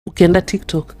ukienda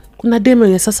TikTok, kuna demo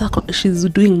yenye sasa she's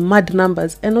doing mad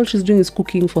numbers and all she's doing is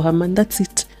cooking for her man. That's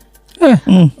it.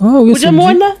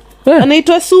 Ujamwona?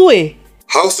 Anaitwa Sue.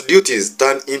 House duties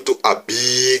turned into a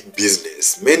big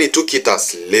business. Many took it as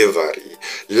slavery,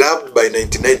 loved by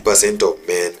 99% of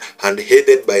men and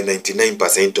hated by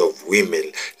 99% of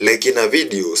women. Like in a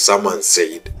video, someone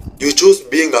said, "You chose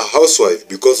being a housewife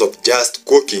because of just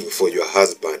cooking for your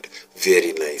husband.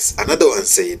 Very nice." Another one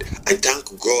said, "I thank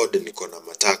God niko na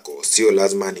matako, sio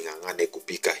lazima ning'ang'ane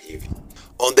kupika hivi."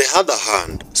 On the other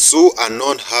hand, Sue, a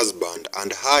non-husband,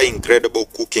 and her incredible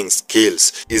cooking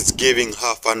skills is giving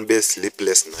her fanbase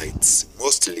sleepless nights,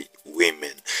 mostly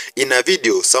women. In a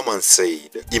video, someone said,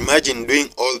 "Imagine doing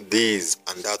all this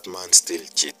and that man still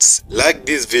cheats." Like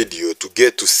this video to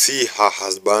get to see her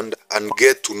husband and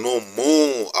get to know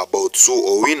more about Sue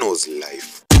OWINO's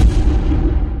life.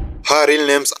 Her real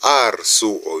names are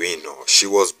Sue OWINO. She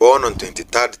was born on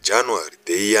 23rd January,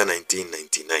 the year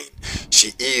 1999.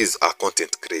 She is a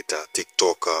content creator,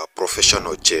 TikToker,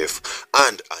 professional chef,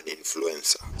 and an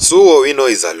influencer. Sue OWINO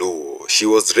is a Luo. She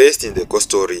was raised in the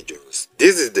coastal regions.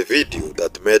 This is the video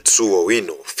that made Sue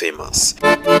OWINO famous.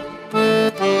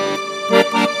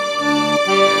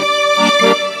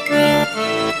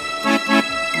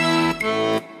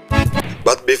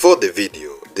 But before the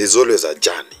video, there's always a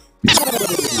journey.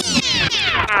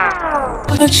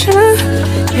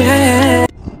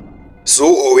 Sue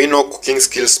OWINO cooking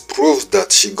skills proves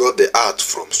that she got the art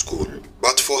from school.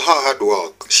 But for her hard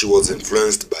work, she was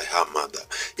influenced by her mother.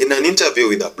 In an interview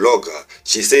with a blogger,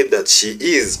 she said that she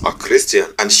is a Christian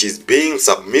and she's being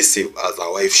submissive as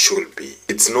a wife should be.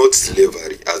 It's not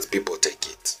slavery as people take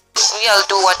it. I'll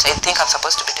do what I think I'm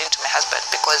supposed to be doing to my husband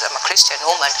because I'm a Christian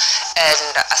woman,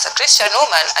 and as a Christian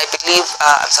woman I believe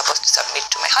I'm supposed to submit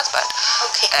to my husband.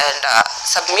 Okay. And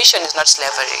submission is not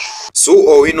slavery. Sue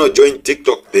OWINO joined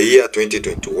TikTok the year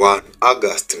 2021,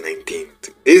 August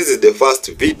 19th. This is the first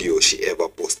video she ever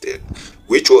posted,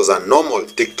 which was a normal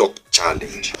TikTok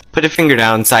challenge. Put a finger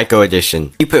down, psycho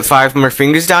edition. You put 5 more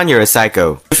fingers down, you're a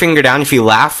psycho. Put a finger down if you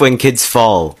laugh when kids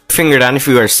fall. Put a finger down if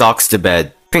you wear socks to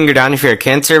bed. Finger down if you're a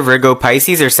Cancer, Virgo,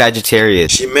 Pisces, or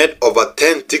Sagittarius. She made over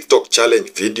 10 TikTok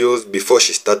challenge videos before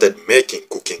she started making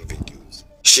cooking videos.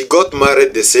 She got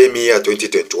married the same year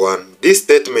 2021. This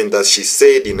statement that she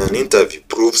said in an interview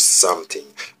proves something.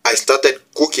 "I started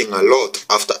cooking a lot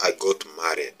after I got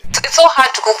married." It's so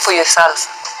hard to cook for yourself.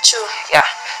 True. Yeah.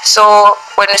 So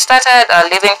when we started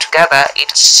living together,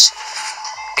 it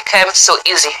became so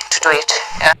easy to do it.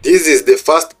 Yeah. This is the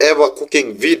first ever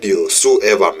cooking video Sue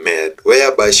ever made,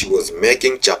 whereby she was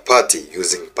making chapati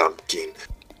using pumpkin.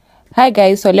 Hi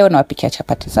guys, so leo nawapikia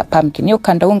chapati za pumpkin. Hiyo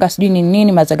kanda unga sijui ni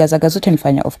nini, mazagazaga zote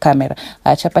nifanya off camera.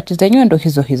 Chapati zenyewe ndo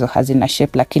hizo hazina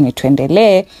shape, lakini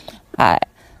tuendelee.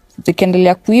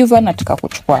 Zikiendelea kuiva nataka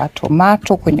kuchukua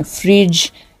tomato kwenye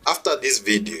fridge. After this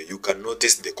video, you can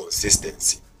notice the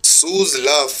consistency. Sue's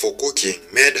love for cooking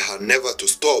made her never to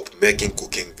stop making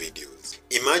cooking videos.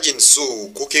 Imagine Sue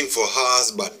cooking for her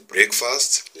husband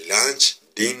breakfast, lunch,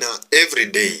 dinner every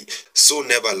day. Sue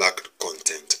never lacked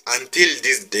content. Until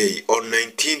this day, on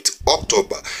 19th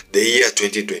October, the year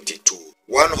 2022,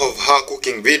 one of her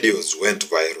cooking videos went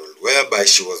viral, whereby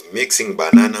she was mixing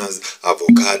bananas,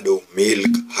 avocado,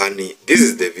 milk, honey. This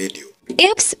is the video.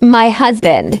 It's my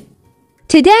husband.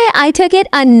 Today I took it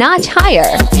a notch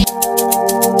higher.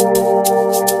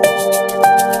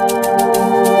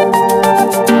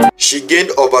 She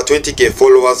gained over 20k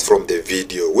followers from the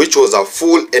video, which was a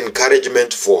full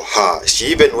encouragement for her. She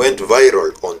even went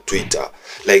viral on Twitter.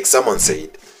 Like someone said,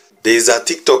 there is a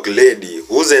TikTok lady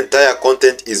whose entire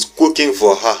content is cooking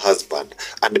for her husband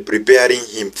and preparing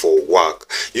him for work.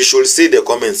 You should see the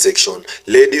comment section.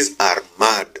 Ladies are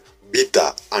mad,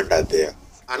 bitter under there.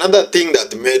 Another thing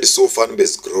that made Sue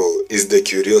fanbase grow is the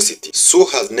curiosity. Sue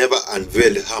has never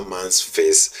unveiled her man's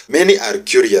face. Many are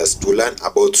curious to learn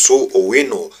about Sue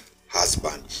OWINO's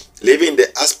husband, leaving the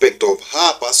aspect of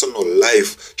her personal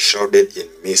life shrouded in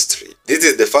mystery. This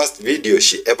is the first video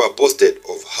she ever posted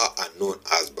of her unknown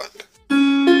husband.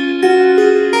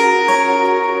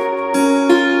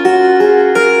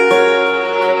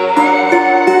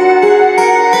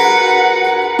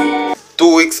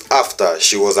 After,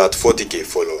 she was at 40k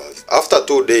followers. After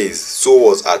 2 days, Sue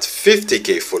was at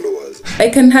 50k followers. I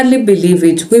can hardly believe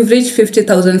it. We've reached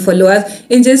 50,000 followers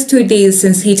in just 2 days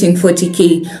since hitting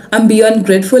 40k. I'm beyond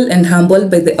grateful and humbled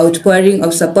by the outpouring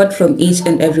of support from each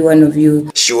and every one of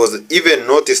you. She was even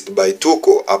noticed by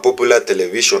Tuko, a popular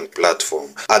television platform.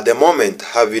 At the moment,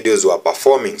 her videos were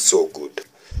performing so good.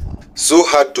 Sue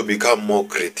had to become more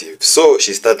creative, so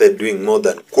she started doing more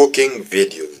than cooking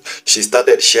videos. She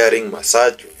started sharing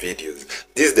massage videos.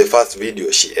 This is the first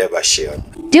video she ever shared.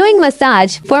 Doing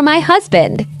massage for my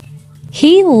husband.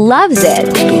 He loves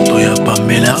it.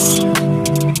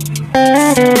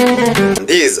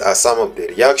 These are some of the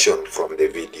reactions from the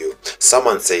video.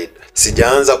 Someone said,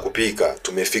 sijaanza kupika,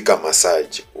 tumefika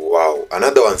massage. Wow.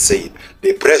 Another one said,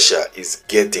 the pressure is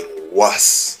getting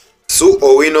worse. Sue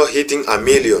OWINO hitting 1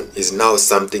 million is now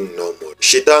something normal.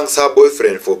 She thanks her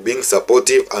boyfriend for being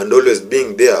supportive and always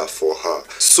being there for her.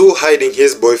 Sue hiding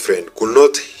his boyfriend could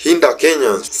not hinder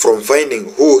Kenyans from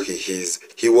finding who he is.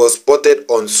 He was spotted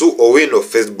on Sue OWINO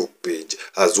Facebook page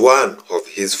as one of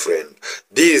his friends.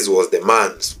 This was the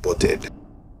man spotted.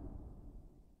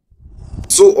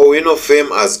 Sue OWINO fame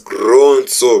has grown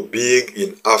so big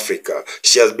in Africa.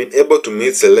 She has been able to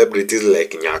meet celebrities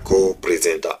like Nyako,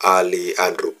 presenter Ali,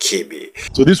 and Rukibi.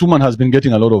 So this woman has been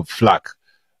getting a lot of flack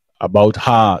about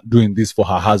her doing this for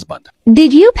her husband.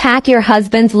 Did you pack your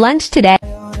husband's lunch today?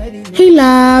 Hey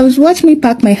loves, watch me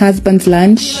pack my husband's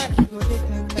lunch.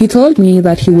 He told me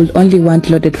that he will only want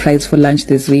loaded fries for lunch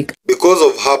this week. Because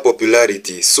of her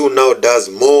popularity, Sue now does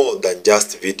more than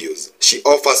just videos. She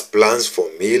offers plans for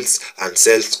meals and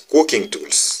sells cooking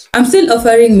tools. I'm still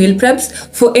offering meal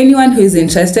preps for anyone who is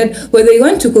interested, whether you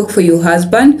want to cook for your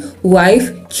husband,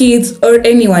 wife, kids, or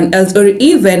anyone else, or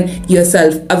even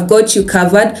yourself. I've got you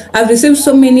covered. I've received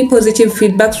so many positive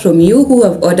feedbacks from you who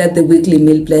have ordered the weekly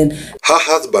meal plan. Her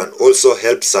husband also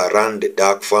helps her run the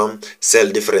duck farm, sell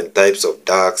different types of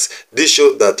ducks. This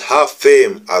shows that her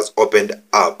fame has opened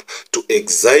up to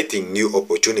exciting new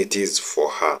opportunities for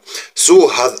her. Sue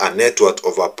has a net worth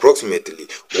of approximately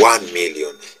 1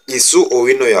 million. Is Sue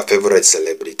OWINO your favorite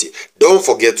celebrity? Don't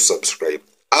forget to subscribe.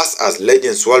 Us as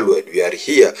Legends Worldwide, we are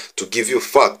here to give you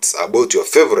facts about your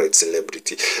favorite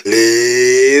celebrity.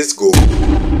 Let's go.